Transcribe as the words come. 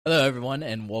Hello, everyone,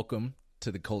 and welcome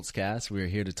to the Colts Cast. We are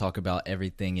here to talk about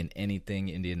everything and anything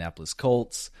Indianapolis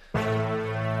Colts. There's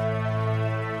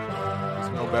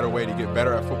no better way to get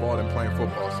better at football than playing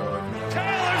football. So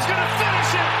Taylor's going to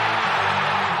finish it!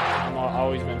 I've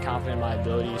always been confident in my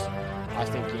abilities. I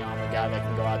think, I'm a guy that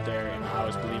can go out there, and I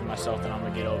always believe in myself that I'm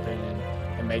going to get open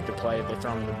and make the play if they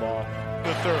throw me the ball.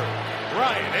 The third.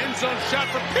 Ryan, end zone shot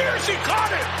for Pierce. He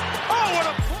caught it! Oh, what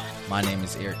a play! My name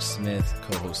is Eric Smith,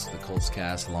 co-host of the Colts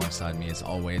Cast. Alongside me, as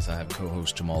always, I have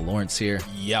co-host Jamal Lawrence here.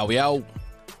 Yo.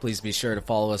 Please be sure to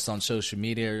follow us on social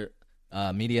media.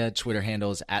 Twitter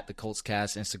handle is at the Colts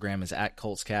Cast. Instagram is at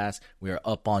Colts Cast. We are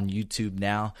up on YouTube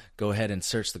now. Go ahead and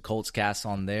search the Colts Cast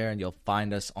on there, and you'll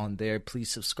find us on there.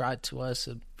 Please subscribe to us.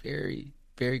 It would very,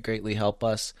 very greatly help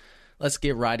us. Let's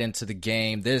get right into the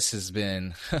game. This has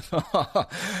been the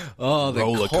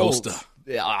roller coaster.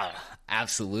 Yeah,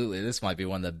 absolutely. This might be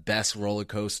one of the best roller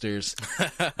coasters.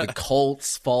 The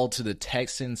Colts fall to the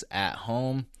Texans at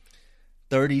home,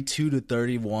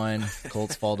 32-31.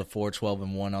 Colts fall to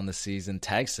 4-12-1 on the season.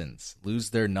 Texans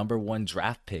lose their number one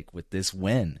draft pick with this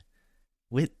win.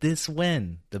 With this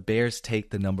win, the Bears take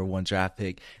the number one draft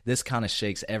pick. This kind of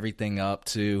shakes everything up,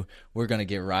 too. We're going to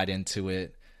get right into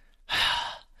it.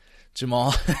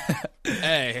 Jamal.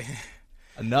 Hey.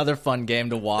 Another fun game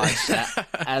to watch.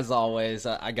 As always,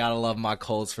 I got to love my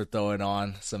Colts for throwing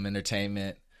on some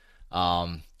entertainment.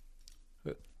 Where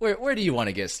do you want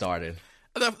to get started?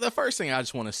 The first thing I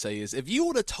just want to say is if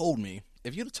you'd have told me,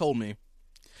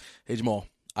 hey, Jamal,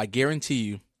 I guarantee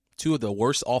you two of the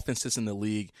worst offenses in the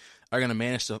league are going to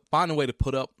manage to find a way to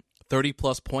put up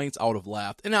 30-plus points, I would have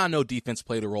laughed. And I know defense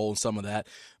played a role in some of that,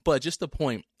 but just the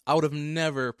point, I would have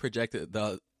never projected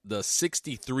the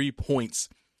 63 points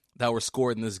that were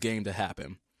scored in this game to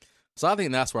happen. So I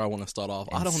think that's where I want to start off.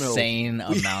 I don't know. Insane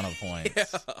amount of points. Yeah.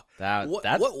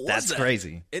 That's that?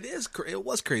 Crazy. It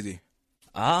was crazy.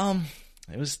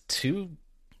 It was too.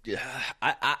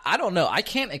 I don't know. I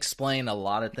can't explain a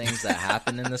lot of things that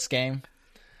happened in this game.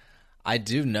 I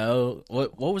do know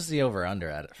what was the over under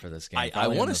at it for this game. I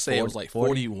want to say it was like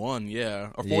 41,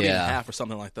 or 40 and a half or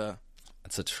something like that.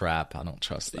 It's a trap. I don't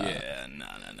trust that. Yeah,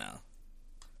 no.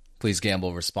 Please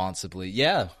gamble responsibly.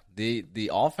 Yeah, the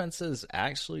offenses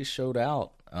actually showed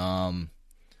out.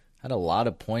 Had a lot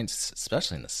of points,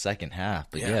 especially in the second half.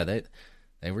 But yeah,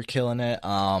 they were killing it.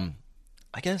 I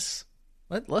guess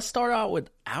let's start out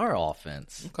with our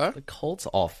offense. Okay. The Colts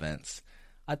offense.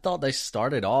 I thought they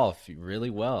started off really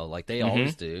well, like they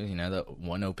always do. The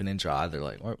one opening drive, they're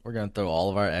like, we're going to throw all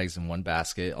of our eggs in one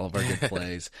basket, all of our good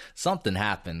plays. Something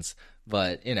happens,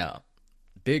 but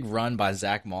big run by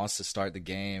Zach Moss to start the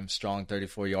game. Strong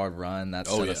 34-yard run. That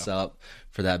set us up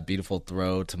for that beautiful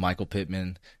throw to Michael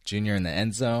Pittman Jr. in the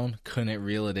end zone. Couldn't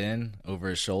reel it in over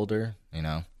his shoulder,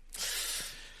 Can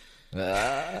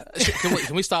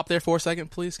we stop there for a second,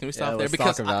 please? Can we stop there? Let's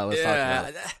talk about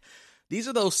it. These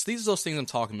are those things I'm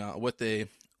talking about.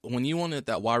 When you wanted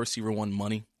that wide receiver one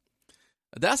money,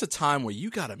 that's a time where you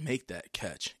got to make that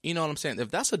catch. You know what I'm saying?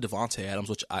 If that's a Devontae Adams,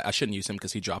 which I shouldn't use him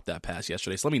because he dropped that pass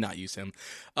yesterday, so let me not use him.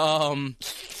 So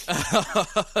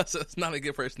it's not a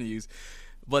good person to use.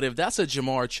 But if that's a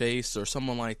Jamar Chase or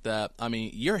someone like that, I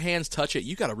mean, your hands touch it,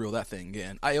 you got to reel that thing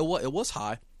in. It was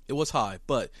high. It was high,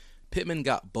 but Pittman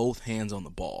got both hands on the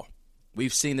ball.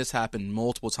 We've seen this happen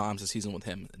multiple times this season with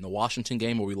him. In the Washington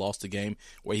game where we lost the game,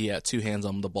 where he had two hands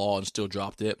on the ball and still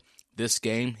dropped it. This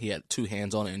game, he had two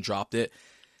hands on it and dropped it.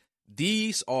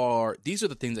 These are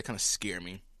the things that kind of scare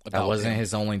me about That wasn't him.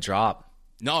 his only drop.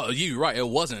 No, you're right. It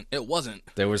wasn't.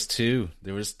 There was two.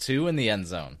 There was two in the end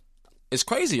zone. It's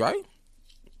crazy, right?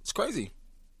 It's crazy.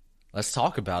 Let's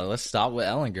talk about it. Let's start with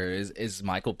Ellinger. Is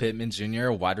Michael Pittman Jr.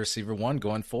 a wide receiver one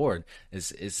going forward?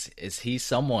 Is he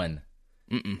someone?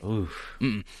 Oof.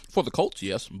 For the Colts,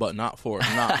 yes, but not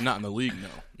in the league.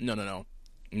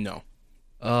 No.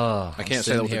 Oh, I can't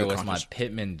say that with here a good with my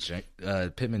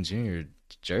conscience. Pittman Jr.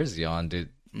 jersey on, dude.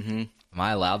 Mm-hmm. Am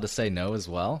I allowed to say no as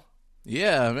well?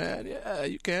 Yeah, man. Yeah,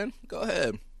 you can. Go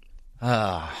ahead.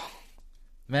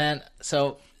 Man.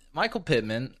 So Michael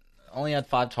Pittman only had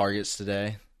 5 targets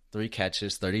today, 3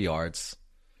 catches, 30 yards.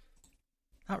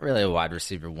 Not really a wide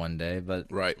receiver one day, but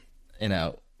right.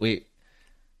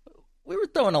 We were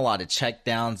throwing a lot of check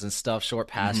downs and stuff, short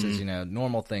passes,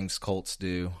 normal things Colts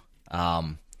do.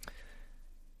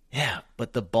 Yeah,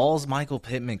 but the balls Michael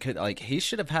Pittman he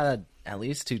should have had at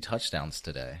least 2 touchdowns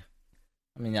today.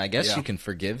 I mean, I guess you can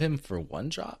forgive him for 1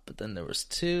 drop, but then there was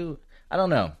 2. I don't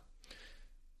know.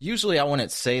 Usually I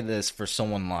wouldn't say this for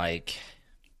someone like,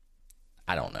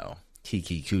 I don't know,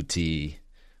 Kiki Kuti,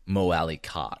 Mo Alley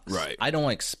Cox. Right. I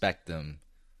don't expect them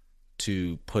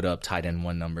to put up tight end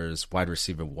 1 numbers, wide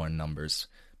receiver 1 numbers.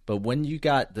 But when you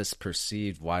got this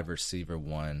perceived wide receiver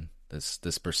one,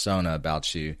 this persona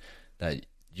about you that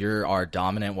you're our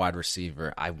dominant wide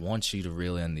receiver, I want you to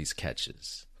reel in these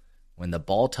catches. When the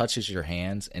ball touches your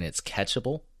hands and it's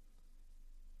catchable,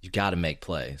 you got to make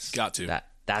plays. Got to.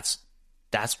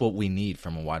 That's what we need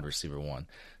from a wide receiver one.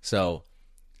 So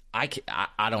I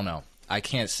don't know. I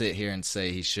can't sit here and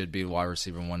say he should be wide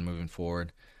receiver one moving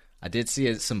forward. I did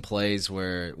see some plays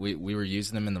where we were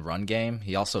using him in the run game.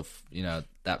 He also,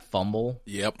 that fumble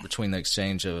between the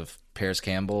exchange of Paris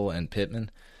Campbell and Pittman,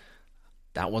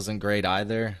 that wasn't great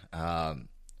either.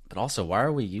 But also, why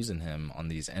are we using him on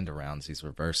these end arounds, these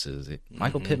reverses?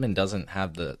 Michael Pittman doesn't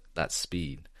have that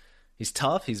speed. He's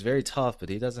tough. He's very tough, but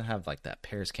he doesn't have like that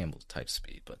Paris Campbell type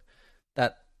speed.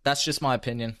 But that's just my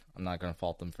opinion. I'm not going to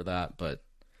fault them for that, but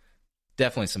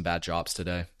definitely some bad drops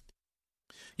today.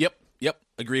 Yep.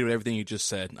 Agreed with everything you just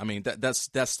said. I mean, that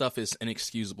stuff is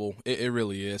inexcusable. It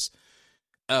really is.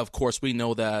 Of course, we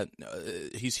know that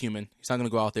he's human. He's not going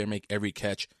to go out there and make every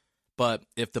catch. But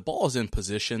if the ball is in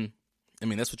position, I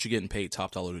mean, that's what you're getting paid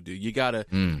top dollar to do. You gotta,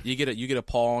 you get a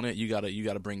paw on it. You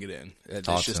gotta bring it in. It's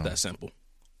just that simple.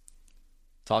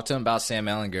 Talk to him about Sam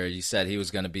Ehlinger. You said he was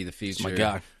going to be the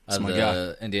future of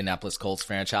the Indianapolis Colts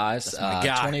franchise. That's my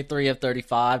guy. 23 of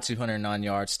 35, 209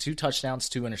 yards, 2 touchdowns,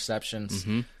 2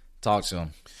 interceptions. Talk to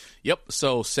him. Yep.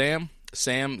 So Sam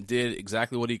did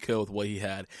exactly what he could with what he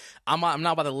had. I'm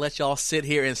not about to let y'all sit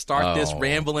here and start this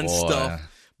rambling stuff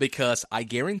because I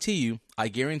guarantee you,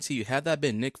 had that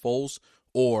been Nick Foles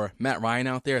or Matt Ryan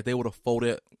out there, they would have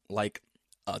folded like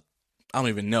I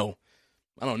don't know,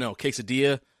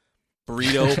 quesadilla,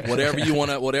 burrito, whatever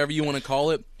you want to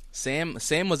call it. Sam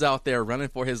was out there running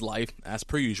for his life as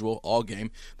per usual all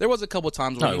game. There was a couple of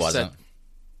times where he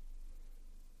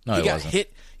got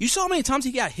hit. You saw how many times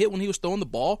he got hit when he was throwing the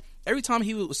ball. Every time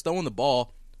he was throwing the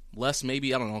ball, less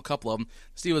maybe a couple of them.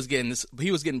 He was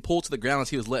getting pulled to the ground as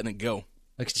he was letting it go.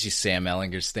 Look at you, Sam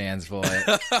Ehlinger stands for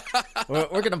it.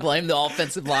 We're gonna blame the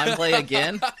offensive line play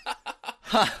again.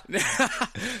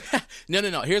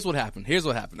 No. Here's what happened.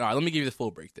 All right, let me give you the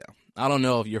full breakdown. I don't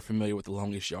know if you're familiar with The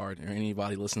Longest Yard or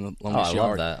anybody listening to The Longest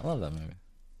Yard. I love that movie.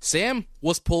 Sam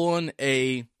was pulling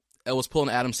Adam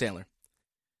Sandler.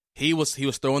 He was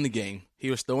throwing the game. He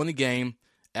was throwing the game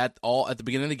at the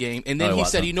beginning of the game, and then he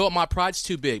said, "You know what? My pride's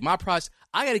too big.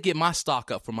 I got to get my stock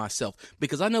up for myself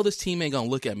because I know this team ain't gonna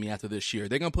look at me after this year.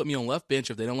 They're gonna put me on left bench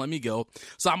if they don't let me go.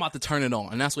 So I'm about to turn it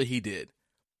on." And that's what he did.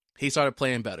 He started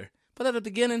playing better. But at the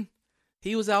beginning,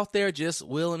 he was out there just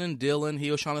wheeling and dealing. He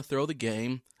was trying to throw the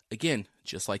game again,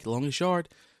 just like The Longest Yard.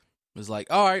 It was like,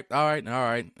 all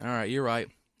right, you're right.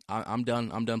 I'm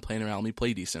done playing around. Let me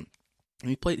play decent. And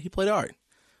he played all right.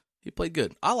 He played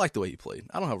good. I like the way he played.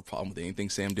 I don't have a problem with anything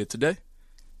Sam did today.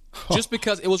 Just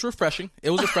because it was refreshing.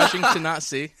 It was refreshing to not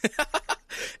see.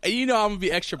 And I'm going to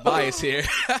be extra biased here.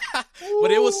 But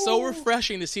it was so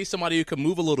refreshing to see somebody who could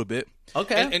move a little bit.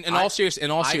 Okay. And in all seriousness.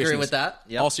 I agree with that.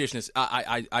 Yep. All seriousness,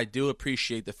 I do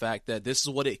appreciate the fact that this is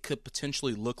what it could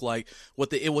potentially look like.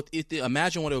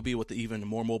 Imagine what it would be with the even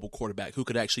more mobile quarterback who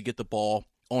could actually get the ball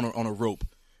on a rope,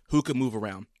 who could move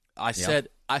around. I said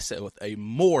with a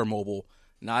more mobile.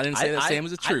 No, I didn't say that Sam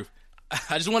was the truth.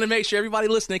 I just want to make sure everybody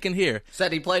listening can hear.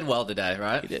 Said he played well today,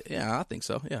 right? He did. Yeah, I think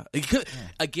so. Yeah.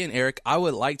 Again, Eric, I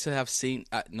would like to have seen.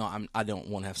 I don't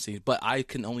want to have seen, but I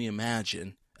can only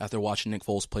imagine after watching Nick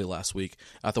Foles play last week,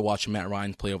 after watching Matt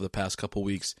Ryan play over the past couple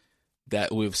weeks,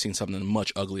 that we've seen something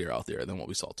much uglier out there than what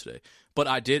we saw today. But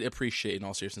I did appreciate, in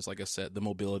all seriousness, like I said, the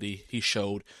mobility he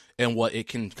showed and what it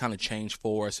can kind of change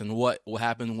for us and what will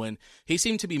happen when he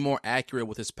seemed to be more accurate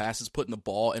with his passes, putting the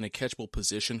ball in a catchable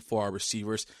position for our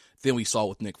receivers than we saw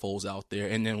with Nick Foles out there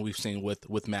and then we've seen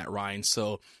with Matt Ryan.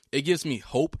 So it gives me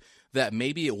hope that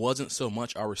maybe it wasn't so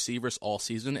much our receivers all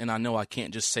season. And I know I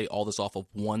can't just say all this off of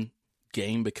one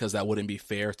game because that wouldn't be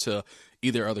fair to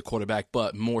either other quarterback,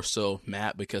 but more so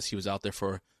Matt because he was out there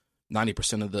for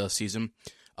 90% of the season.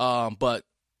 But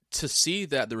to see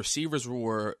that the receivers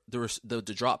were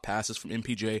the drop passes from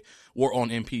MPJ were on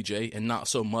MPJ and not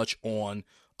so much on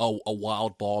a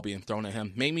wild ball being thrown at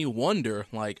him made me wonder,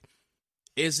 like,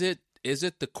 is it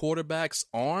the quarterback's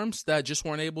arms that just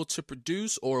weren't able to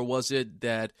produce, or was it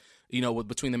that,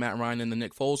 between the Matt Ryan and the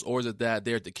Nick Foles, or is it that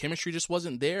the chemistry just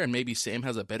wasn't there and maybe Sam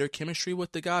has a better chemistry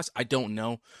with the guys? I don't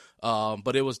know.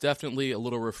 But it was definitely a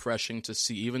little refreshing to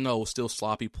see, even though it was still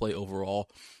sloppy play overall.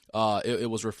 It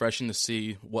was refreshing to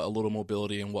see what a little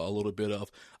mobility and what a little bit of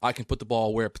I can put the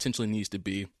ball where it potentially needs to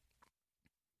be.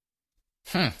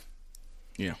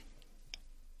 Yeah.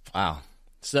 Wow.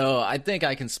 So I think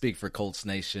I can speak for Colts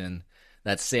Nation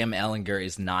that Sam Ehlinger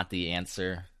is not the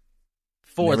answer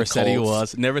For Never the said he Colts.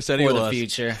 was. Never said he For was. the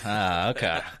future.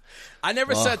 Okay. I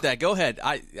never said that. Go ahead.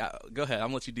 Go ahead. I'm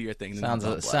gonna let you do your thing.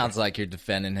 Sounds like you're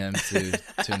defending him to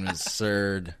an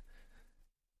absurd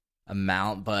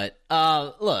amount. But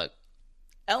look,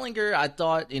 Ellinger, I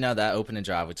thought, that opening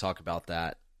drive, we talk about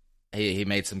that. He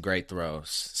made some great throws.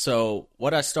 So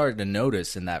what I started to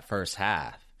notice in that first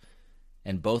half,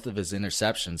 and both of his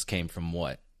interceptions came from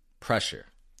what? Pressure.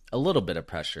 A little bit of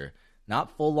pressure.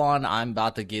 Not full on, I'm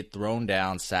about to get thrown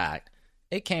down, sacked.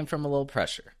 It came from a little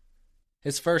pressure.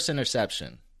 His first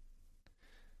interception.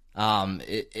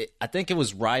 I think it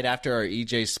was right after our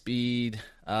EJ Speed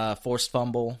forced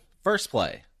fumble. First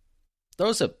play.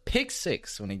 Throws a pick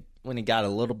six when he got a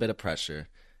little bit of pressure.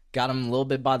 Got him a little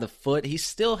bit by the foot. He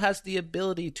still has the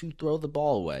ability to throw the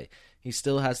ball away. He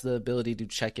still has the ability to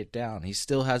check it down. He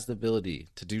still has the ability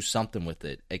to do something with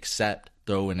it except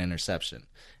throw an interception.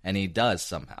 And he does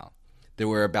somehow. There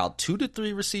were about 2 to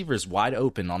 3 receivers wide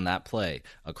open on that play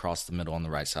across the middle on the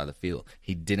right side of the field.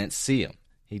 He didn't see him.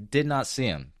 He did not see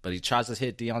him. But he tries to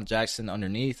hit Deion Jackson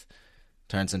underneath.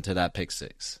 Turns into that pick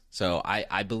six. So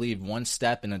I believe one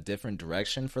step in a different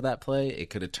direction for that play, it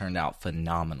could have turned out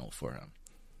phenomenal for him.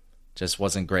 Just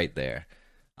wasn't great there.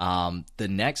 The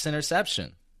next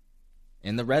interception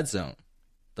in the red zone,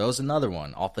 throws another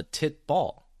one off a tipped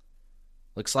ball.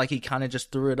 Looks like he kind of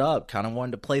just threw it up, kind of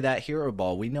wanted to play that hero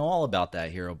ball. We know all about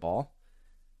that hero ball.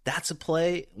 That's a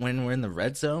play when we're in the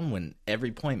red zone, when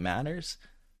every point matters.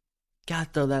 Got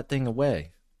to throw that thing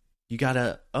away. You got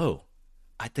to,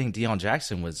 I think Deion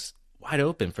Jackson was wide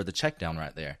open for the check down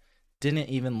right there. Didn't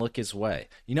even look his way.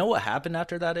 You know what happened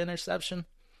after that interception?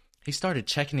 He started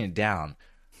checking it down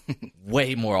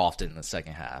way more often in the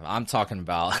second half. I'm talking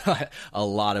about a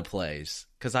lot of plays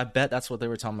because I bet that's what they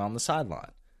were talking about on the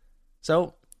sideline.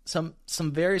 So some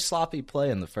very sloppy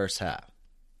play in the first half.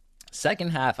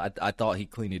 Second half, I thought he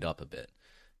cleaned it up a bit.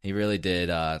 He really did.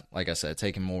 Like I said,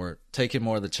 taking more of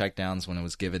the checkdowns when it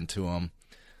was given to him.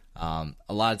 A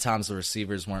lot of times the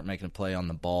receivers weren't making a play on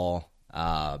the ball,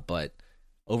 but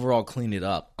overall cleaned it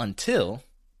up until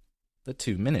the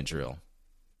 2-minute drill.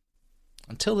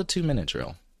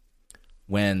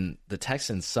 When the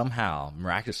Texans somehow,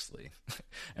 miraculously,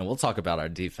 and we'll talk about our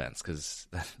defense because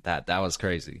that was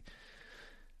crazy,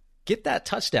 get that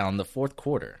touchdown in the fourth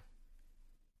quarter.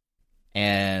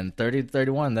 And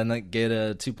 30-31, then they get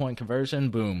a 2-point conversion.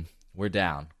 Boom, we're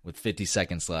down with 50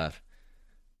 seconds left.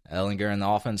 Ellinger and the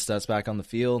offense steps back on the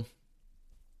field.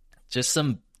 Just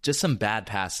some bad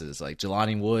passes. Like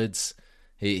Jelani Woods,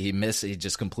 he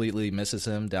just completely misses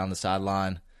him down the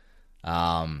sideline.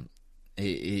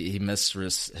 He missed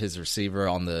his receiver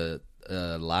on the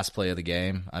last play of the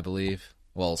game, I believe.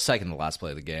 Well, second to last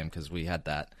play of the game because we had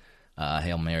that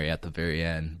Hail Mary at the very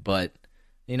end. But,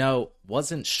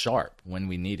 wasn't sharp when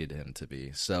we needed him to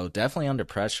be. So definitely under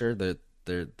pressure.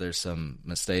 There's some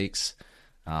mistakes.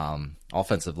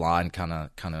 Offensive line kind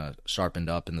of sharpened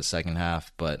up in the second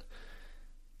half. But,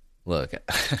 look,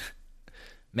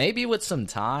 maybe with some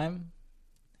time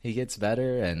he gets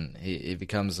better and he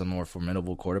becomes a more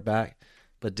formidable quarterback.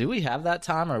 But do we have that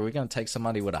time, or are we going to take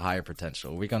somebody with a higher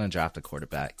potential? Are we going to draft a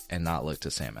quarterback and not look to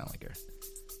Sam Ellinger?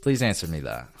 Please answer me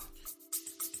that.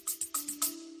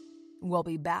 We'll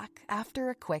be back after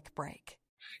a quick break.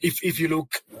 If you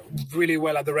look really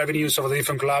well at the revenues of the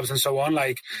different clubs and so on,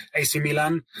 like AC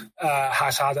Milan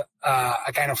has had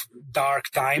a kind of dark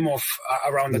time of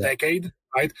around the decade,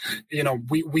 right?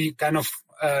 We kind of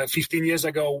 15 years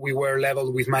ago, we were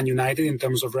leveled with Man United in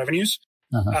terms of revenues,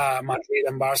 Madrid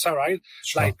and Barca, right?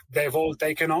 Sure. Like they've all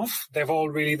taken off. They've all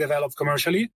really developed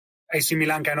commercially. AC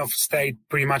Milan kind of stayed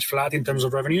pretty much flat in terms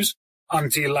of revenues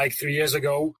until like 3 years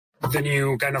ago, the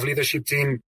new kind of leadership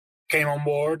team came on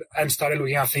board and started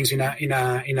looking at things in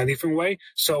a different way.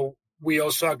 So we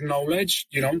also acknowledge,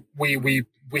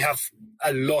 we have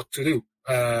a lot to do,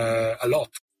 a lot.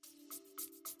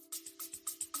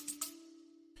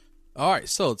 All right,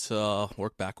 so to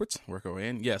work backwards, work our way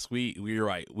in. Yes, we're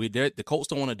right. We did. The Colts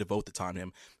don't want to devote the time to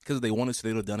him because if they wanted to, they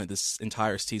would have done it this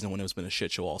entire season when it's been a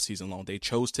shit show all season long. They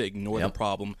chose to ignore the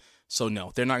problem. So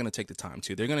no, they're not going to take the time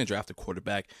to. They're going to draft a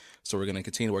quarterback. So we're going to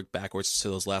continue to work backwards to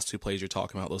those last two plays you're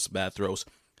talking about, those bad throws,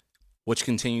 which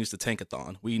continues the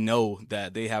tankathon. We know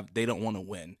that they don't want to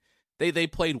win. They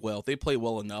played well. They played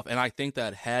well enough, and I think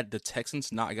that had the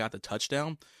Texans not got the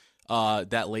touchdown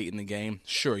that late in the game,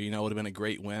 sure, it would have been a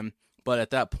great win. But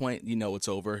at that point, it's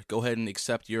over. Go ahead and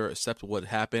accept what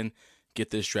happened.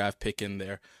 Get this draft pick in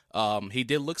there. He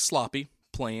did look sloppy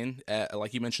playing,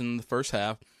 like you mentioned in the first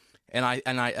half, and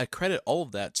I credit all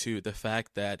of that to the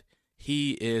fact that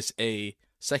he is a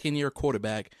second-year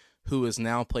quarterback who has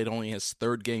now played only his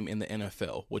third game in the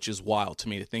NFL, which is wild to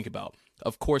me to think about.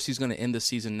 Of course, he's going to end the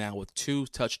season now with 3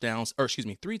 touchdowns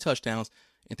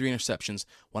and 3 interceptions.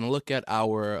 When I look at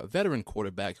our veteran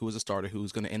quarterback, who is a starter,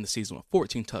 who's going to end the season with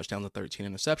 14 touchdowns and 13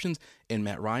 interceptions, in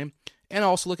Matt Ryan. And I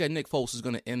also look at Nick Foles, who's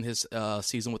going to end his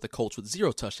season with the Colts with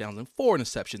 0 touchdowns and 4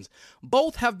 interceptions.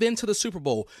 Both have been to the Super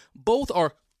Bowl. Both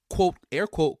are, quote, air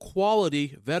quote,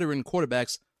 quality veteran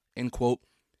quarterbacks, end quote.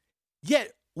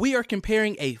 Yet, we are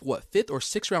comparing a, 5th or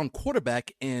 6th round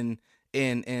quarterback in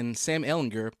Sam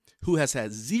Ehlinger, who has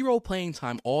had 0 playing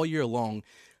time all year long,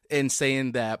 and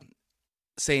saying that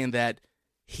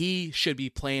he should be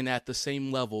playing at the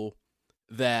same level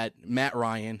that Matt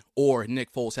Ryan or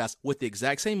Nick Foles has, with the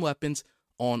exact same weapons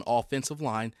on offensive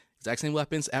line, exact same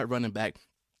weapons at running back,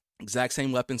 exact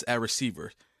same weapons at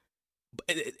receiver.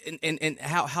 And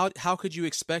how could you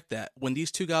expect that when these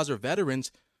two guys are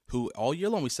veterans who all year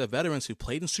long, we said veterans who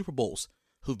played in Super Bowls,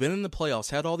 who've been in the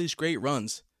playoffs, had all these great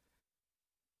runs?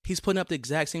 He's putting up the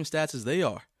exact same stats as they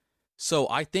are. So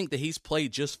I think that he's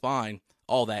played just fine.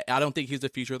 All that. I don't think he's the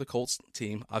future of the Colts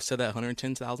team. I've said that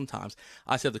 110,000 times.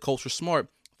 I said if the Colts were smart,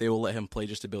 they will let him play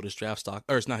just to build his draft stock.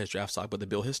 Or it's not his draft stock, but to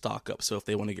build his stock up. So if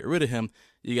they want to get rid of him,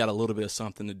 you got a little bit of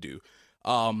something to do.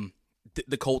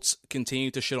 The Colts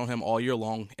continued to shit on him all year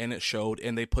long, and it showed.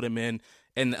 And they put him in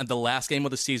the last game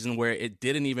of the season where it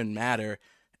didn't even matter.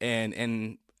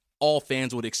 And all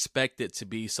fans would expect it to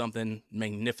be something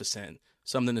magnificent,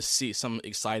 something to see, some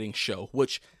exciting show,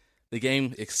 which the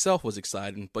game itself was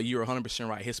exciting, but you're 100%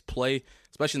 right. His play,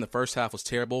 especially in the first half, was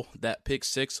terrible. That pick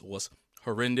 6 was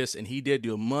horrendous, and he did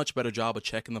do a much better job of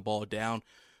checking the ball down.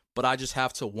 But I just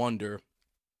have to wonder,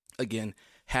 again,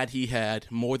 had he had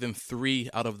more than 3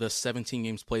 out of the 17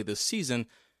 games played this season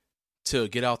to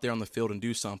get out there on the field and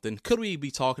do something, could we be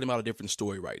talking about a different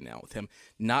story right now with him?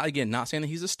 Not saying that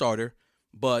he's a starter,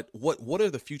 but what are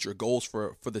the future goals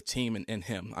for the team and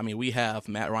him? I mean, we have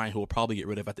Matt Ryan, who will probably get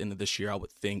rid of at the end of this year, I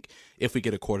would think, if we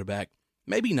get a quarterback.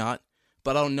 Maybe not,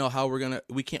 but I don't know how we're not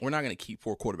going to keep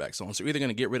 4 quarterbacks on. So we're either going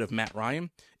to get rid of Matt Ryan.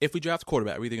 If we draft a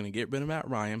quarterback, we're either going to get rid of Matt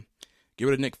Ryan, get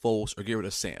rid of Nick Foles, or get rid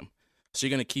of Sam. So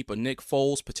you're going to keep a Nick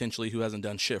Foles, potentially, who hasn't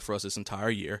done shit for us this entire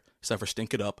year, except for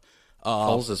stink it up.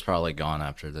 Foles is probably gone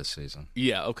after this season.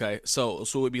 Yeah, okay. So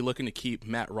we'd be looking to keep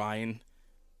Matt Ryan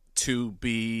to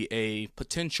be a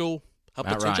potential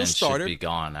Matt Ryan starter. Should be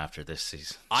gone after this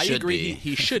season. I agree,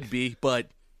 he should be, but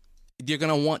you're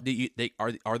gonna want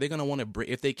are they gonna want to bring,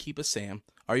 if they keep a Sam?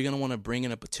 Are you gonna want to bring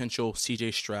in a potential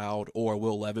C.J. Stroud or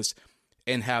Will Levis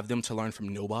and have them to learn from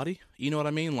nobody? You know what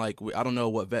I mean? Like, I don't know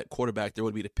what vet quarterback there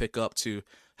would be to pick up to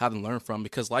have them learn from,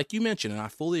 because like you mentioned, and I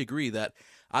fully agree, that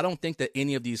I don't think that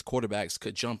any of these quarterbacks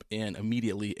could jump in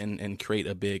immediately and create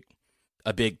a big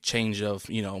change of,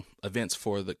 events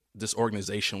for this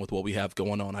organization with what we have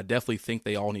going on. I definitely think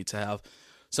they all need to have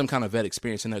some kind of vet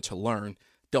experience in there to learn.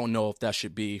 Don't know if that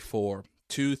should be for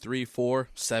 2, 3, 4,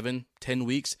 7, 10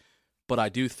 weeks, but I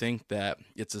do think that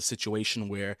it's a situation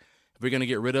where if we're going to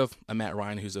get rid of a Matt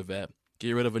Ryan who's a vet,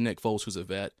 get rid of a Nick Foles who's a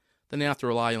vet, then they have to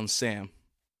rely on Sam.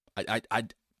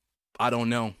 I don't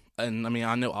know. And I mean,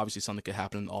 I know obviously something could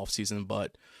happen in the offseason,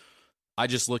 but I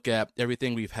just look at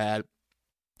everything we've had,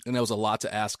 and that was a lot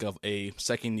to ask of a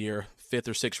second-year, 5th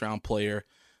or 6th round player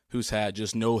who's had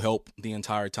just no help the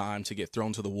entire time to get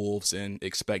thrown to the wolves and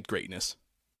expect greatness.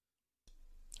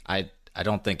 I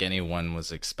don't think anyone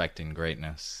was expecting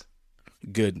greatness.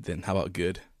 Good, then. How about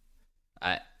good?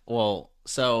 I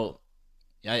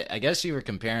guess you were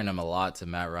comparing him a lot to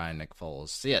Matt Ryan, Nick Foles.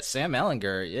 So yeah, Sam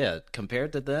Ehlinger,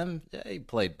 compared to them, he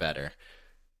played better.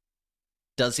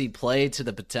 Does he play to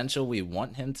the potential we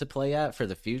want him to play at for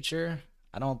the future?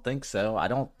 I don't think so. I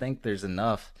don't think there's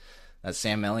enough that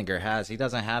Sam Ehlinger has. He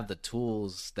doesn't have the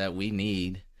tools that we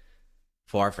need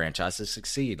for our franchise to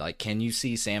succeed. Like, can you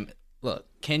see Sam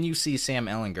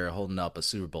Ehlinger holding up a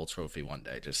Super Bowl trophy one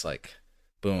day? Just like,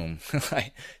 boom.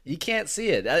 Like, you can't see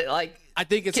it. I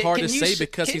think it's hard to say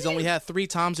because he's only had 3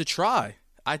 times to try.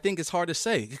 I think it's hard to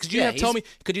say. Could you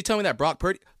tell me that Brock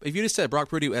Purdy, if you just said Brock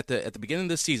Purdy at the beginning of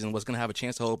the season was going to have a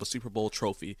chance to hold up a Super Bowl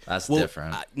trophy? That's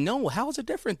different. No, how is it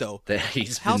different though?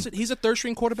 He's a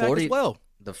 3rd-string quarterback as well.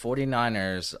 The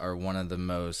 49ers are one of the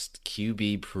most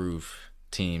QB-proof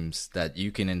teams that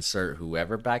you can insert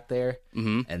whoever back there,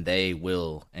 and they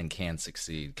will and can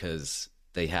succeed because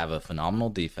they have a phenomenal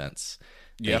defense.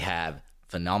 They have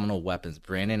phenomenal weapons.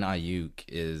 Brandon Ayuk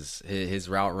his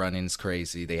route running is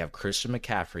crazy. They have Christian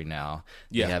McCaffrey now.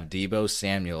 They have Deebo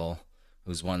Samuel,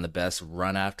 who's one of the best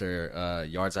run after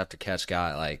yards after catch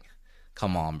guy. Like,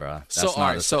 come on, bro.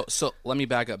 So let me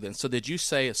back up then. So did you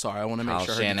say? Sorry, I want to make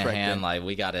sure I heard you correct. Like,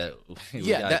 we gotta keep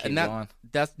going.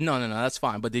 That's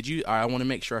fine. But did you? I want to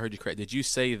make sure I heard you correct. Did you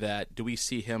say that? Do we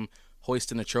see him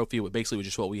hoisting a trophy with basically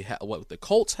just what the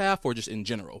Colts have, or just in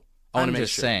general? I'm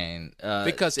just saying,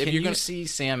 because if you're going to see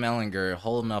Sam Ehlinger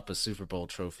holding up a Super Bowl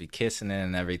trophy, kissing it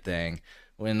and everything,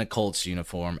 in the Colts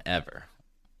uniform ever?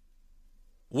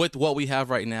 With what we have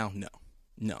right now,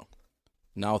 no,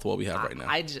 not with what we have right now.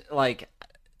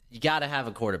 You got to have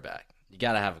a quarterback.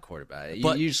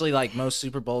 But Usually, like, most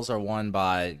Super Bowls are won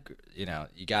by, you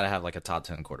got to have like a top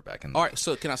 10 quarterback in the All league. right,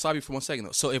 so can I stop you for 1 second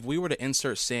though? So if we were to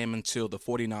insert Sam into the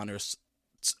 49ers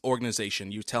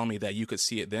organization, you tell me that you could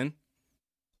see it then?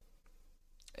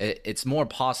 It's more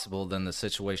possible than the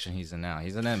situation he's in now.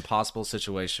 He's in an impossible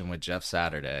situation with Jeff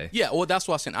Saturday. Yeah, well, that's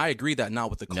what I'm saying. I agree that not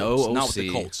with the Colts. No OC. Not with the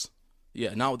Colts.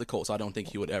 Yeah, not with the Colts. I don't think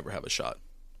he would ever have a shot.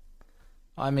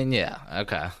 I mean, yeah,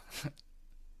 okay.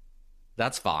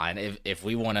 That's fine. If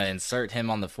we want to insert him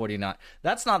on the 49,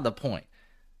 that's not the point.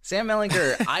 Sam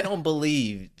Ehlinger, I don't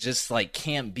believe, just like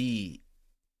can't be.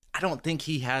 I don't think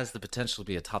he has the potential to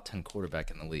be a top 10 quarterback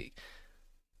in the league.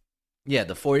 Yeah,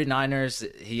 the 49ers,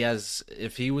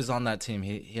 if he was on that team,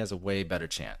 he has a way better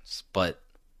chance. But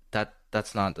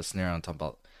that's not the scenario I'm talking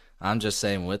about. I'm just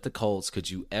saying, with the Colts, could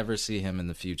you ever see him in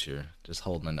the future just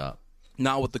holding it up?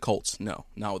 Not with the Colts. No,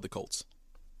 not with the Colts.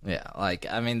 Yeah,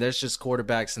 there's just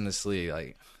quarterbacks in this league.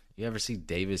 Like, you ever see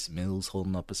Davis Mills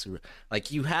holding up a Super?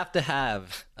 Like, you have to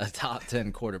have a top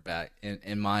 10 quarterback,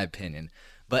 in my opinion.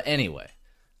 But anyway,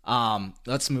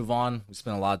 let's move on. We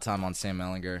spent a lot of time on Sam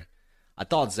Ehlinger. I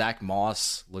thought Zach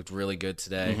Moss looked really good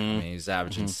today. Mm-hmm. I mean, he's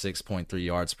averaging 6.3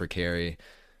 yards per carry.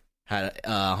 Had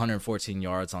 114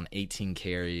 yards on 18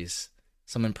 carries.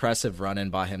 Some impressive running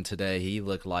by him today. He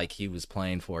looked like he was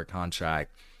playing for a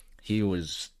contract. He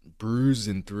was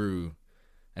bruising through.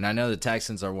 And I know the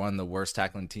Texans are one of the worst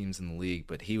tackling teams in the league,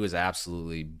 but he was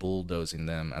absolutely bulldozing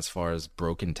them as far as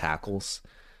broken tackles.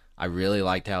 I really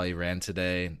liked how he ran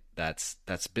today. That's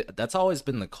always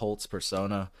been the Colts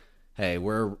persona. Hey,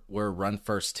 we're a run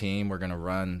first team. We're gonna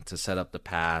run to set up the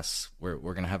pass.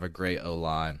 We're gonna have a great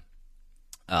O-line.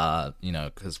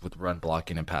 Because with run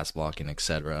blocking and pass blocking,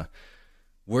 etc.,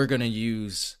 we're gonna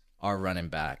use our running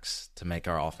backs to make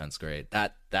our offense great.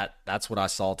 That's what I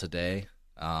saw today.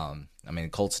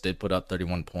 Colts did put up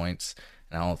 31 points,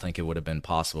 and I don't think it would have been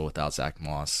possible without Zach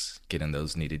Moss getting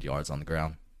those needed yards on the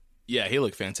ground. Yeah, he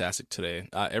looked fantastic today.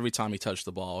 Every time he touched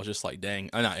the ball, I was just like, dang.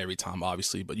 Not every time,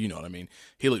 obviously, but you know what I mean.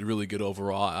 He looked really good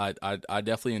overall. I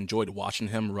definitely enjoyed watching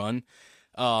him run.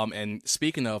 And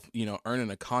speaking of, earning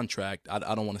a contract, I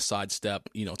don't want to sidestep,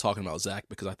 talking about Zach,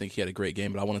 because I think he had a great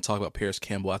game, but I want to talk about Paris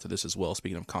Campbell after this as well,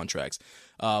 speaking of contracts.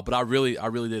 But I really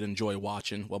did enjoy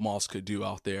watching what Moss could do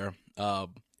out there.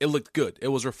 It looked good. It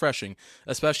was refreshing,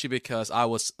 especially because I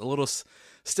was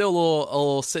still a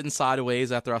little sitting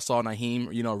sideways after I saw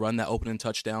Naheem, run that opening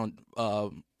touchdown,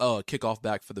 kickoff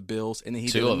back for the Bills, and then he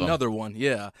did another one.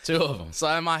 Yeah, 2 of them. So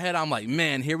in my head, I'm like,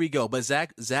 man, here we go. But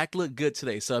Zach looked good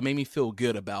today, so it made me feel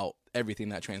good about everything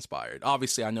that transpired.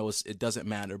 Obviously, I know it doesn't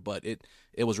matter, but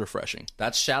it was refreshing.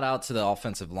 That's shout out to the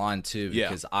offensive line too,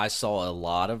 because I saw a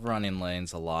lot of running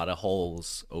lanes, a lot of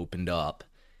holes opened up.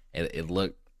 It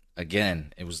looked,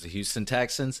 again, it was the Houston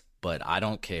Texans, but I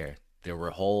don't care. There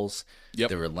were holes. Yep.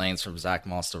 There were lanes for Zach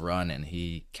Moss to run, and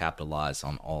he capitalized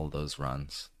on all of those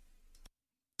runs.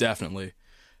 Definitely.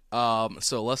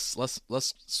 So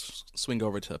let's swing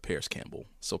over to Paris Campbell.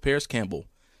 So Paris Campbell,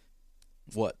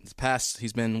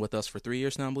 he's been with us for 3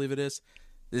 years now, I believe it is.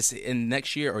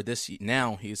 Next year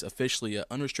now he's officially an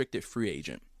unrestricted free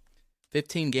agent.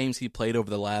 15 games he played over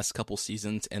the last couple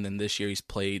seasons, and then this year he's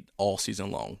played all season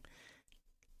long.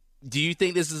 Do you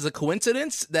think this is a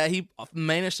coincidence that he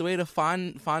managed a way to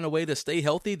find a way to stay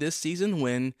healthy this season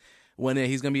when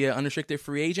he's going to be an unrestricted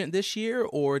free agent this year,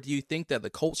 or do you think that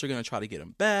the Colts are going to try to get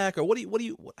him back, or what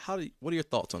are your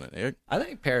thoughts on it, Eric? I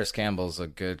think Paris Campbell's a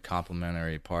good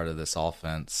complementary part of this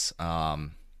offense.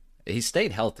 He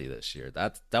stayed healthy this year.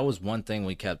 That was one thing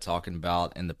we kept talking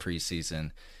about in the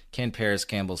preseason. Can Paris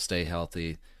Campbell stay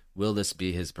healthy? Will this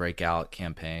be his breakout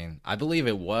campaign? I believe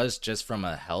it was, just from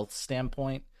a health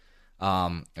standpoint.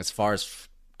 As far as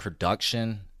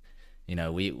production,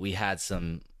 we had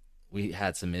some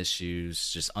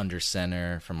issues just under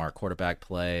center, from our quarterback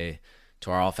play to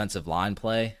our offensive line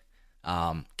play.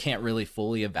 Can't really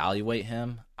fully evaluate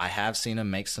him. I have seen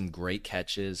him make some great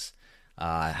catches.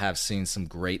 I have seen some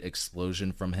great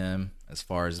explosion from him as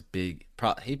far as big.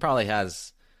 He probably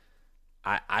has.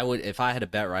 I would, if I had to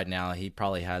bet right now, he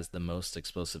probably has the most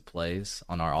explosive plays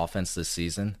on our offense this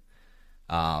season.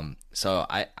 So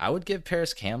I would give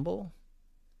Paris Campbell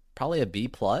probably a B+.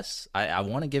 I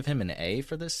want to give him an A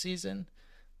for this season,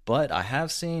 but I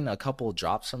have seen a couple of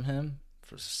drops from him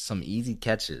for some easy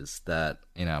catches that,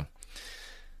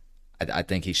 I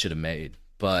think he should have made.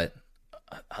 But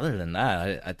other than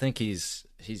that, I think he's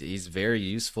very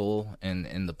useful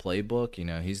in the playbook.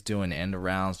 He's doing end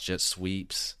arounds, jet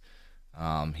sweeps.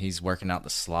 He's working out the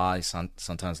slide.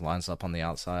 Sometimes lines up on the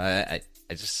outside.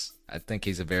 I think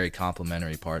he's a very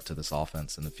complimentary part to this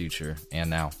offense in the future and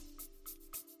now.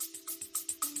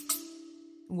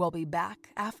 We'll be back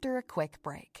after a quick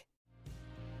break.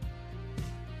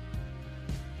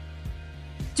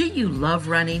 Do you love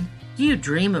running? Do you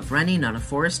dream of running on a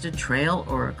forested trail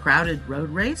or a crowded road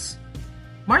race?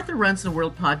 Martha Runs the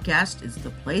World podcast is the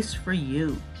place for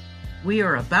you. We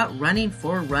are about running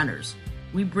for runners.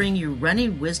 We bring you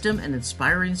running wisdom and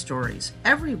inspiring stories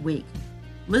every week.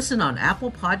 Listen on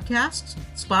Apple Podcasts,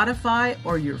 Spotify,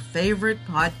 or your favorite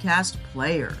podcast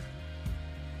player.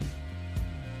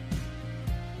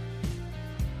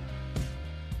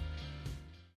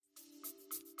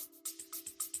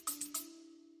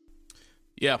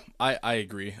 Yeah, I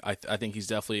agree. I think he's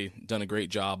definitely done a great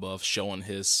job of showing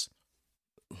his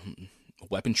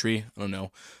weaponry. I don't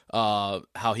know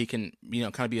how he can,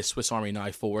 kind of be a Swiss Army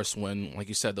knife for us when, like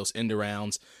you said, those end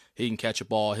arounds, he can catch a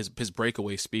ball. His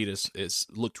breakaway speed is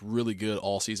looked really good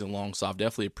all season long. So I've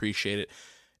definitely appreciated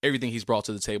everything he's brought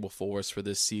to the table for us for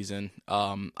this season.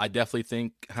 I definitely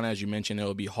think, kind of as you mentioned, it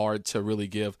would be hard to really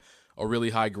give a really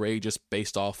high grade just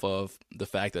based off of the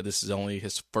fact that this is only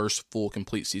his first full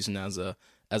complete season as an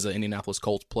Indianapolis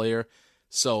Colts player.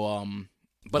 So,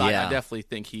 but yeah. I definitely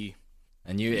think he.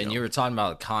 And you were talking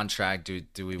about the contract.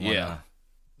 Do we want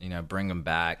to, bring him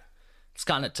back? It's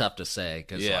kind of tough to say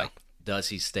because does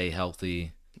he stay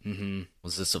healthy? Mm-hmm.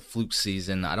 Was this a fluke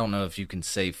season? I don't know if you can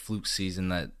say fluke season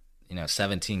that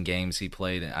 17 games he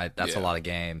played. That's a lot of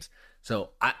games. So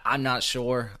I'm not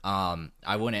sure.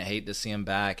 I wouldn't hate to see him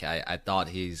back. I thought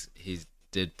he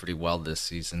did pretty well this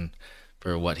season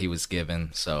for what he was given.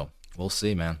 So we'll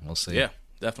see, man. We'll see. Yeah,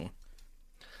 definitely.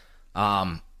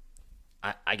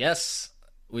 I guess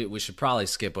we should probably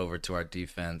skip over to our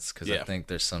defense because I think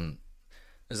there's a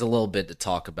little bit to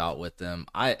talk about with them.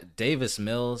 Davis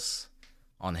Mills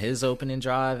on his opening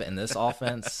drive and this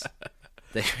offense,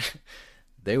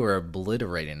 they were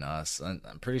obliterating us.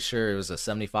 I'm pretty sure it was a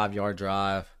 75-yard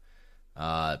drive.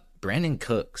 Brandon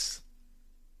Cooks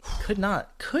could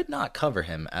not cover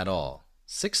him at all.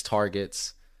 6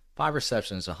 targets, 5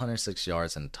 receptions, 106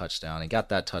 yards, and a touchdown. He got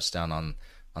that touchdown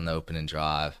on the opening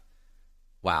drive.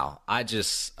 Wow.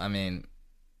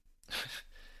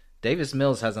 Davis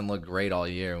Mills hasn't looked great all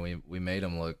year. We made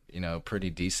him look,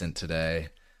 pretty decent today.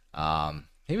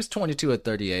 He was 22 at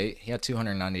 38. He had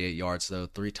 298 yards, though,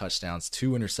 3 touchdowns,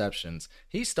 2 interceptions.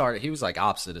 He was like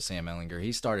opposite of Sam Ehlinger.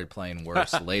 He started playing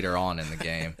worse later on in the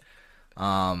game.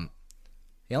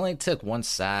 He only took 1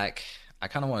 sack. I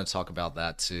kind of want to talk about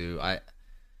that, too. I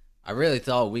really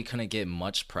thought we couldn't get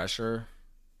much pressure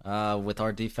with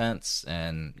our defense,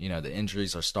 and, the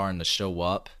injuries are starting to show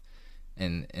up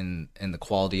in the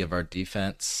quality of our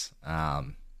defense.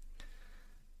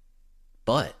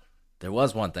 But there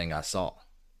was one thing I saw.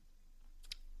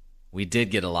 We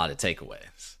did get a lot of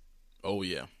takeaways. Oh,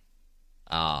 yeah.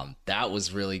 That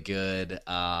was really good.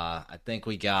 I think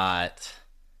we got,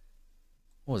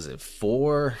 what was it,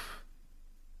 4?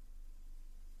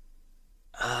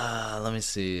 Let me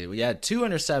see. We had 2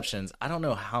 interceptions. I don't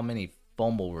know how many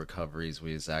fumble recoveries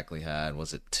we exactly had.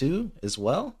 Was it 2 as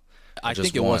well? I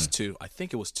think it was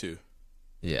 2.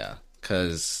 Yeah,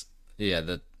 because,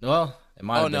 it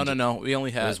might have been. No. We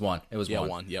only had. It was 1. It was 1.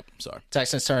 1. Yep, sorry.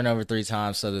 Texans turned over 3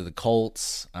 times, so did the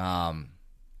Colts.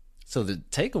 So the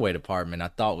takeaway department I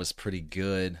thought was pretty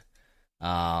good.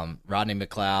 Rodney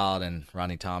McLeod and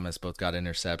Rodney Thomas both got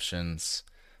interceptions.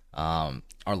 Our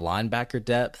linebacker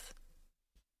depth,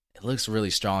 it looks really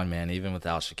strong, man, even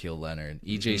without Shaquille Leonard.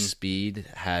 EJ Speed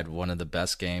had one of the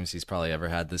best games he's probably ever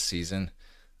had this season.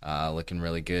 Looking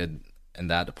really good in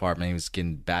that department. He was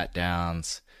getting bat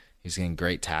downs. He was getting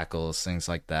great tackles, things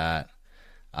like that.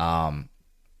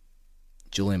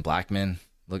 Julian Blackman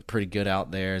looked pretty good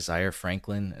out there. Zaire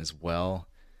Franklin as well.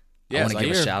 Yeah, I want to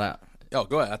give a shout out. Oh,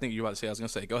 go ahead. I think you were about to say. I was going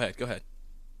to say. Go ahead.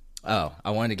 Oh,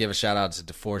 I wanted to give a shout out to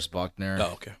DeForest Buckner.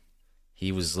 Oh, okay.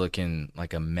 He was looking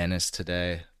like a menace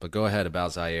today. But go ahead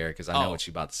about Zaire because I know what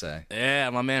you're about to say.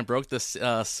 Yeah, my man broke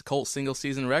the Colts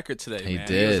single-season record today. He man.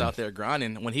 did. He was out there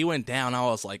grinding. When he went down, I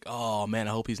was like, oh, man,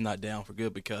 I hope he's not down for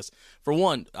good because, for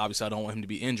one, obviously I don't want him to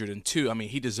be injured. And two,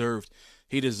 he deserved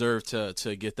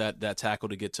to get that tackle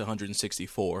to get to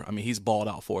 164. He's balled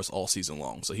out for us all season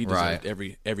long. So he deserved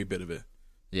every bit of it.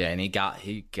 Yeah, and he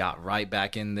got right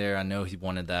back in there. I know he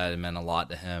wanted that. It meant a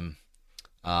lot to him.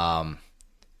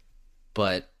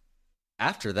 But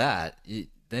after that,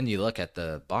 then you look at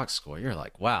the box score. You're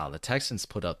like, wow, the Texans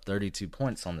put up 32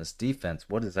 points on this defense.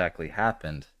 What exactly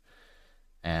happened?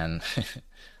 And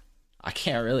I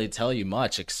can't really tell you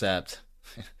much except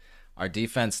our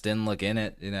defense didn't look in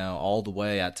it, all the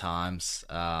way at times.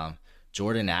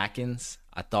 Jordan Atkins,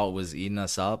 I thought, was eating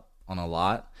us up on a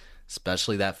lot,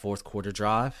 especially that fourth quarter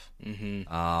drive,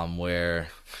 where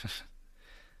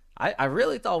I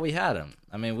really thought we had him.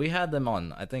 I mean, we had them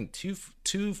on, I think,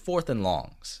 two fourth and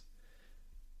longs.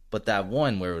 But that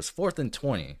one where it was 4th and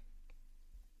 20,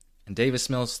 and Davis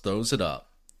Mills throws it up,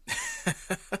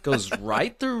 goes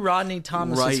right through Rodney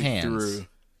Thomas's hands. Through.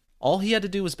 All he had to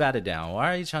do was bat it down.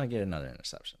 Why are you trying to get another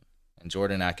interception? And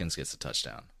Jordan Atkins gets a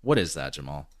touchdown. What is that,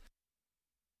 Jamal?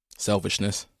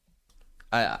 Selfishness.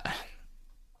 I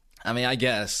mean, I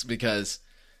guess, because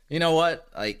you know what?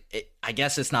 I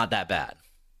guess it's not that bad.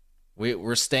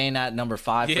 We're staying at number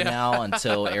 5 for now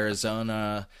until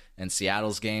Arizona and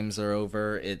Seattle's games are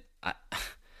over.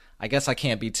 I guess I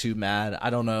can't be too mad.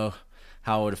 I don't know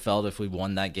how it would have felt if we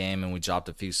won that game and we dropped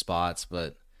a few spots,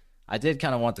 but I did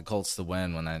kind of want the Colts to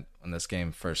win when this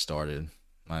game first started.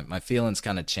 My feelings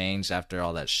kind of changed after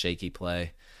all that shaky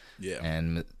play,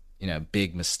 and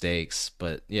big mistakes.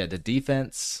 But yeah, the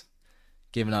defense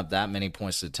giving up that many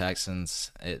points to the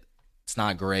Texans, it's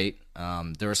not great.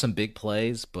 There were some big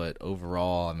plays, but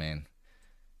overall, I mean,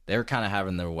 they were kind of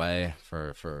having their way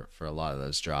for a lot of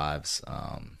those drives.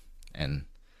 And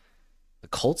the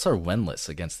Colts are winless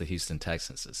against the Houston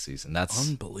Texans this season. That's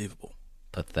unbelievable.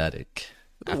 Pathetic.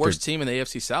 The worst team in the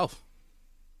AFC South.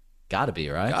 Gotta be,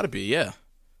 right? Gotta be, yeah.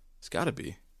 It's gotta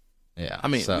be. Yeah. I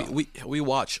mean,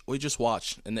 we just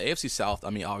watched in the AFC South. I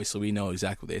mean, obviously we know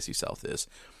exactly what the AFC South is,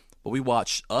 but we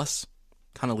watched us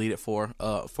kind of lead it for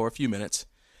a few minutes.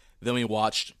 Then we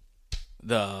watched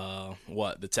the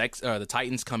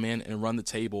Titans come in and run the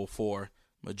table for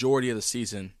majority of the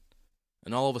season,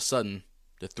 and all of a sudden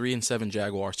the 3-7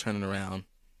 Jaguars turning around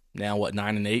now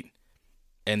 9-8,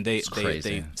 and they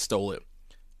stole it.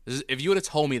 If you would have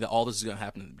told me that all this is going to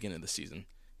happen at the beginning of the season,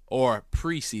 or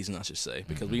preseason, I should say,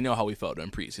 because we know how we felt in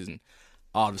preseason,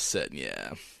 I would have said,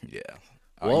 yeah.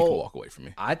 Well, you can walk away from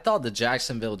me. I thought the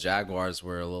Jacksonville Jaguars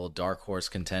were a little dark horse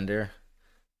contender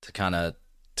to kind of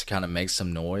make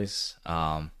some noise,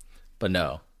 but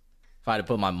no. If I had to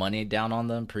put my money down on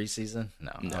them preseason,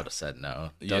 no. I would have said no.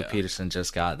 Doug Peterson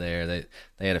just got there.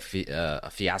 They had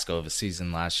a fiasco of a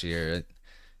season last year.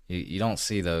 You don't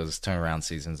see those turnaround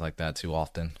seasons like that too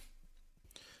often.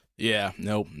 Yeah,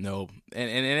 no.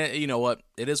 And you know what?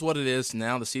 It is what it is.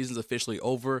 Now the season's officially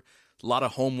over. A lot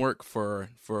of homework for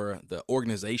the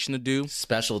organization to do.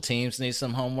 Special teams need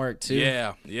some homework too.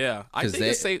 Yeah. I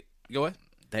think go ahead.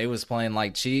 They was playing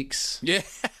like cheeks. Yeah.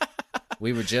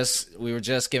 we were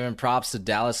just giving props to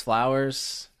Dallas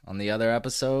Flowers on the other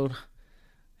episode.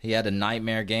 He had a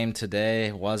nightmare game today.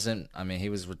 He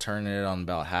was returning it on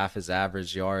about half his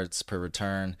average yards per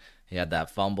return. He had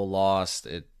that fumble lost.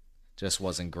 It just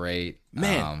wasn't great.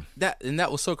 Man,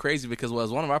 that was so crazy because it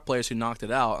was one of our players who knocked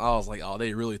it out. I was like, oh,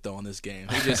 they really throwing this game.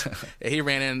 He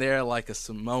ran in there like a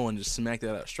Samoan, just smacked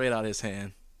it straight out of his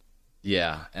hand.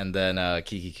 Yeah, and then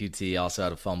Kiki QT also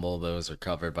had a fumble. Those were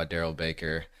covered by Darryl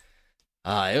Baker.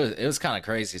 It was kind of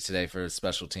crazy today for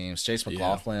special teams. Chase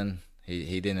McLaughlin,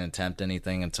 he didn't attempt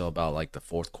anything until about like the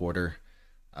fourth quarter,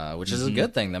 which is a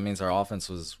good thing. That means our offense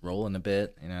was rolling a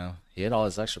bit. He had all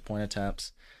his extra point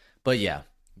attempts. But yeah,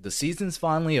 the season's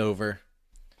finally over.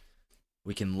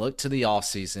 We can look to the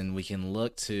offseason. We can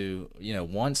look to,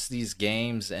 once these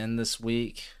games end this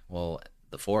week, well,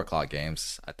 the 4:00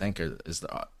 games, I think,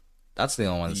 that's the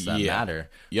only ones that matter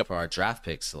for our draft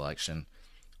pick selection.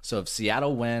 So if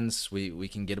Seattle wins, we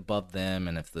can get above them,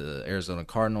 and if the Arizona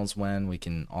Cardinals win, we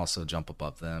can also jump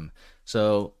above them.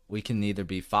 So we can either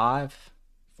be 5,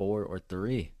 4, or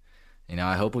 3.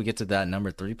 I hope we get to that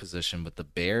number 3 position, but the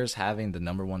Bears having the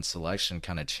number 1 selection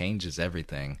kind of changes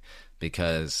everything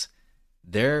because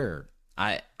they're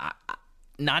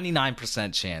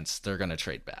 99% chance they're going to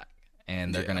trade back.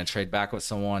 And they're going to trade back with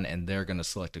someone, and they're going to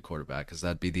select a quarterback because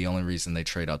that'd be the only reason they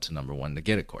trade out to number 1 to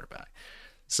get a quarterback.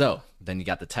 So then you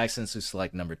got the Texans who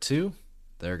select number 2.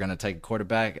 They're going to take a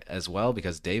quarterback as well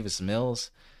because Davis Mills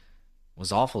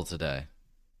was awful today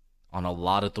on a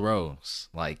lot of throws.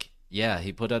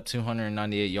 He put up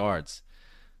 298 yards,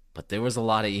 but there was a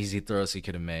lot of easy throws he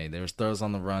could have made. There was throws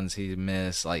on the runs he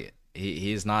missed.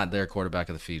 He's not their quarterback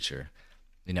of the future.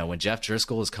 When Jeff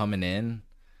Driscoll is coming in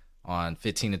on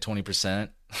 15 to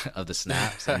 20% of the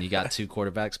snaps and you got 2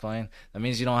 quarterbacks playing, that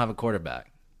means you don't have a quarterback.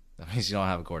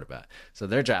 So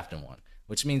they're drafting one,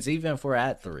 which means even if we're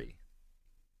at 3,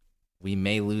 we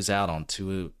may lose out on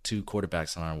two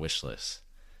quarterbacks on our wish list.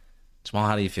 Jamal,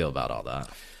 how do you feel about all that?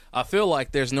 I feel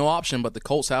like there's no option but the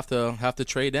Colts have to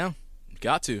trade down. You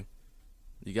got to.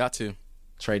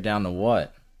 Trade down to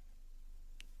what?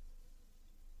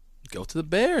 Go to the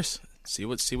Bears. See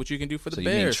what you can do for the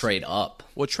Bears. You mean trade up?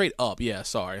 Well, trade up. Yeah,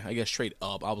 sorry. I guess trade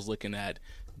up. I was looking at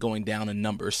going down in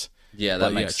numbers. Yeah,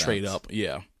 that makes sense. Trade up.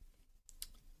 Yeah.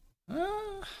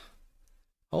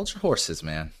 Hold your horses,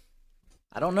 man.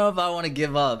 I don't know if I want to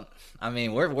give up. I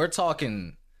mean, we're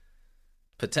talking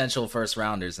potential first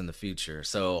rounders in the future.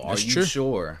 So are you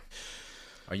sure?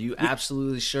 Are you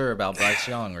absolutely sure about Bryce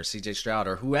Young or CJ Stroud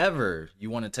or whoever you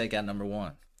want to take at number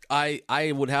 1?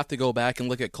 I would have to go back and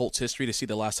look at Colts history to see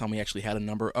the last time we actually had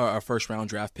a first round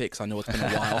draft pick. So I know it's been a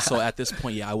while. So at this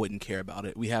point, I wouldn't care about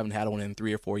it. We haven't had one in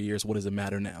 3 or 4 years. What does it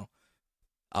matter now?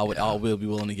 I will be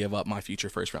willing to give up my future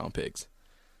first round picks.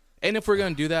 And if we're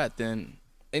going to do that, then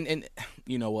and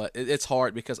you know what? It's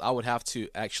hard because I would have to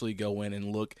actually go in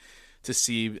and look to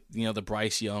see, the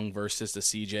Bryce Young versus the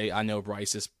CJ. I know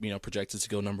Bryce is, projected to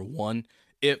go number 1.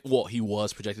 He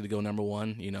was projected to go number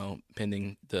 1,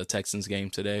 pending the Texans game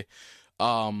today.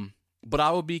 But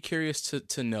I would be curious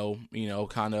to know,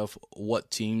 kind of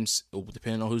what teams,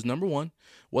 depending on who's number 1,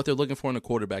 what they're looking for in a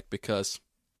quarterback, because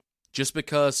just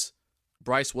because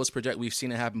Bryce was projected, we've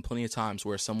seen it happen plenty of times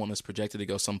where someone is projected to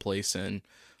go someplace and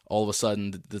all of a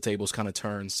sudden the tables kind of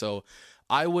turn. So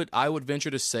I would venture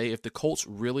to say if the Colts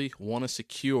really want to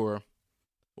secure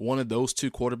one of those 2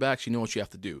 quarterbacks, you know what you have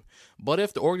to do. But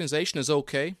if the organization is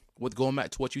okay with going back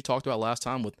to what you talked about last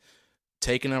time with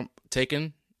taking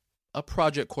a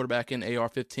project quarterback in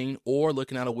AR-15 or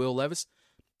looking at a Will Levis,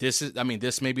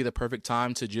 this may be the perfect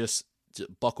time to just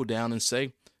buckle down and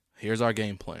say, here's our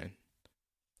game plan.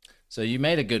 So you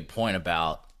made a good point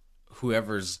about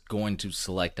whoever's going to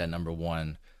select at number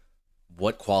 1,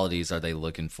 what qualities are they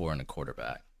looking for in a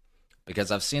quarterback?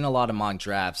 Because I've seen a lot of mock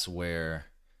drafts where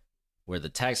the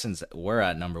Texans were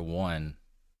at number 1,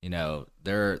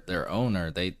 their owner,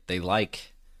 they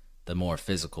like the more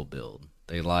physical build.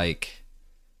 They like,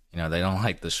 they don't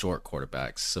like the short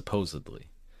quarterbacks, supposedly.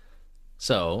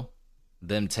 So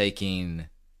them taking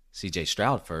CJ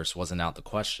Stroud first wasn't out the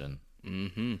question.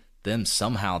 Mm-hmm. Them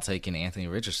somehow taking Anthony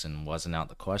Richardson wasn't out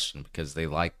the question because they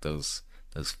like those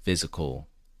physical,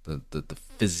 the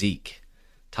physique,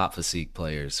 top physique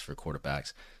players for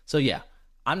quarterbacks. So yeah,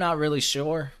 I'm not really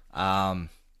sure. I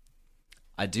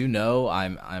do know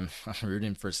I'm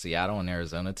rooting for Seattle and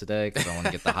Arizona today because I want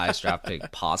to get the highest draft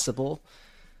pick possible.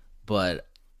 But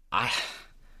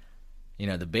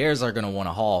the Bears are going to want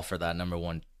to haul for that number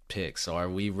 1 pick. So are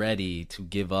we ready to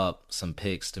give up some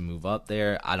picks to move up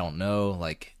there? I don't know.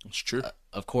 It's true.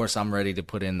 Of course, I'm ready to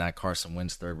put in that Carson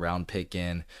Wentz 3rd round pick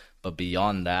in, but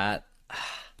beyond that,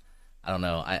 I don't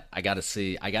know. I gotta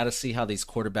see how these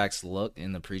quarterbacks look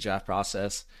in the pre-draft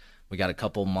process. We got a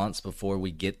couple months before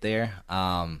we get there.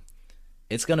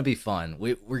 It's gonna be fun.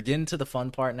 We're getting to the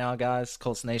fun part now, guys.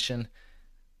 Colts Nation.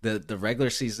 The regular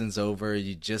season's over.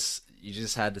 You just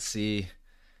had to see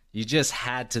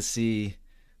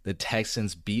the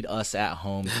Texans beat us at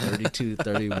home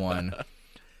 32-31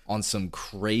 on some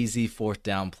crazy 4th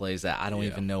down plays that I don't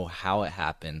even know how it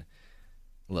happened.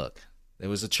 Look, it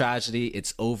was a tragedy.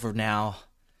 It's over now.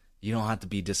 You don't have to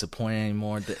be disappointed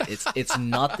anymore. It's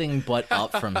nothing but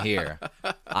up from here,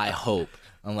 I hope,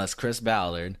 unless Chris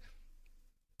Ballard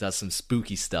does some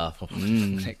spooky stuff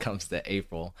when it comes to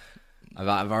April.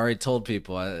 I've already told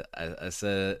people, I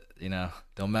said,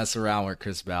 don't mess around with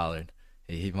Chris Ballard.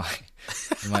 He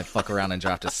might fuck around and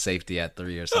draft a safety at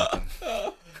 3 or something.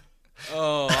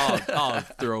 Oh, I'll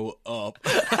throw up.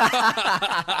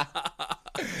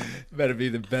 Better be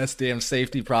the best damn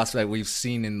safety prospect we've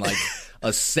seen in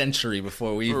a century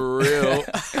before we. For real.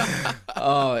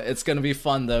 Oh, it's gonna be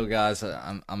fun though, guys.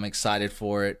 I'm excited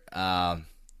for it. And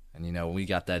we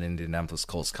got that Indianapolis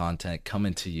Colts content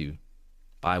coming to you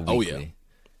bi-weekly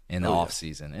in the off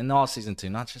season. In the off season too,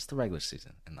 not just the regular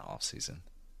season. In the off season.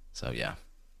 So yeah.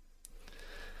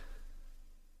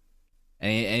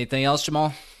 Anything else,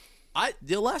 Jamal?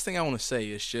 The last thing I want to say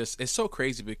is just it's so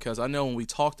crazy because I know when we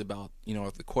talked about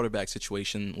the quarterback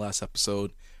situation last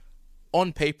episode,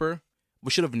 on paper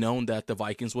we should have known that the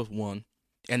Vikings would won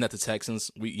and that the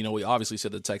Texans we obviously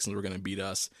said the Texans were going to beat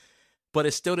us, but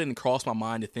it still didn't cross my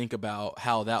mind to think about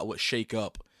how that would shake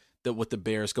up with the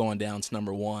Bears going down to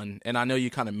number 1. And I know you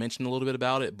kind of mentioned a little bit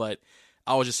about it, but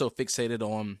I was just so fixated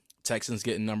on Texans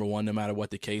getting number 1 no matter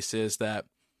what the case is that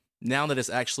now that it's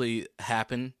actually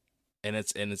happened. And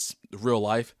it's real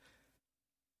life.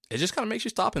 It just kind of makes you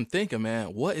stop and think,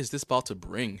 man, what is this about to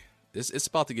bring? It's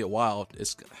about to get wild.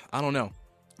 I don't know.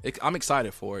 I'm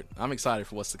excited for it. I'm excited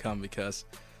for what's to come because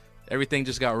everything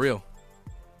just got real.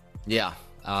 Yeah.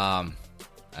 I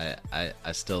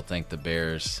still think the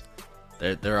Bears.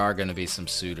 There are going to be some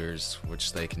suitors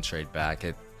which they can trade back.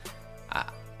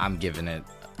 I'm giving it.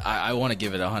 I want to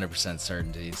give it 100%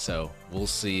 certainty. So we'll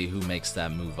see who makes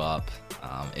that move up,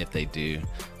 if they do.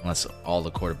 Unless all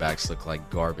the quarterbacks look like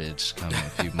garbage coming a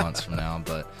few months from now,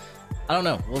 but I don't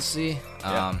know. We'll see.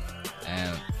 And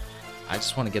I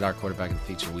just want to get our quarterback of the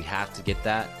future. We have to get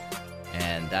that,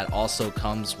 and that also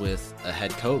comes with a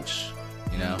head coach.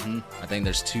 You know, I think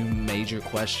there's two major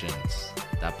questions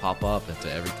that pop up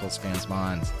into every Colts fan's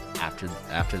minds after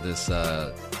this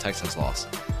Texans loss.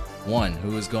 One,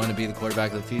 who is going to be the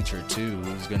quarterback of the future? Two,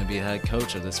 who's going to be the head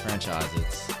coach of this franchise?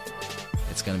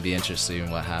 It's going to be interesting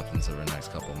what happens over the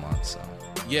next couple of months. So.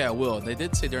 Yeah, Will. They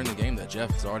did say during the game that Jeff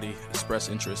has already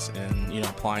expressed interest in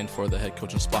applying for the head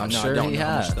coaching spot. I'm sure I don't he know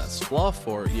has. how much that's fluff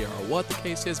or what the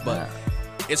case is, but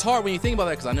it's hard when you think about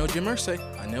that because I know Jim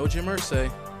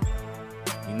Irsay.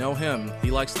 You know him. He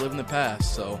likes to live in the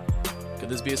past. So could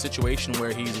this be a situation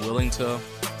where he's willing to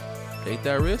take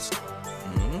that risk?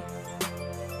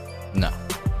 No.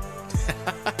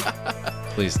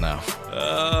 Please no.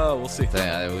 We'll see.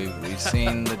 We've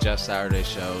seen the Jeff Saturday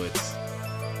show.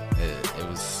 It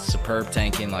was superb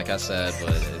tanking, like I said,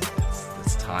 but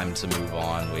it's time to move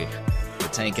on. The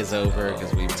tank is over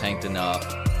because we've tanked enough.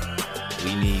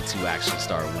 We need to actually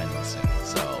start winning soon.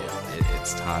 So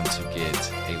it's time to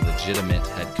get a legitimate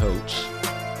head coach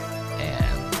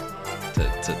and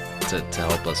to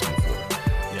help us move forward.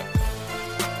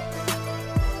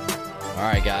 All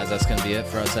right, guys, that's going to be it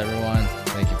for us, everyone.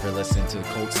 Thank you for listening to the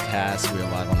Colts Cast. We are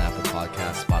live on Apple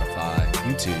Podcasts, Spotify,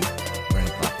 YouTube, or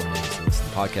any platform you use to listen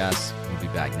to podcasts. We'll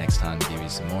be back next time to give you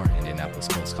some more Indianapolis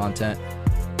Colts content.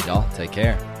 Y'all, take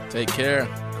care. Take care.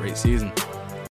 Great season.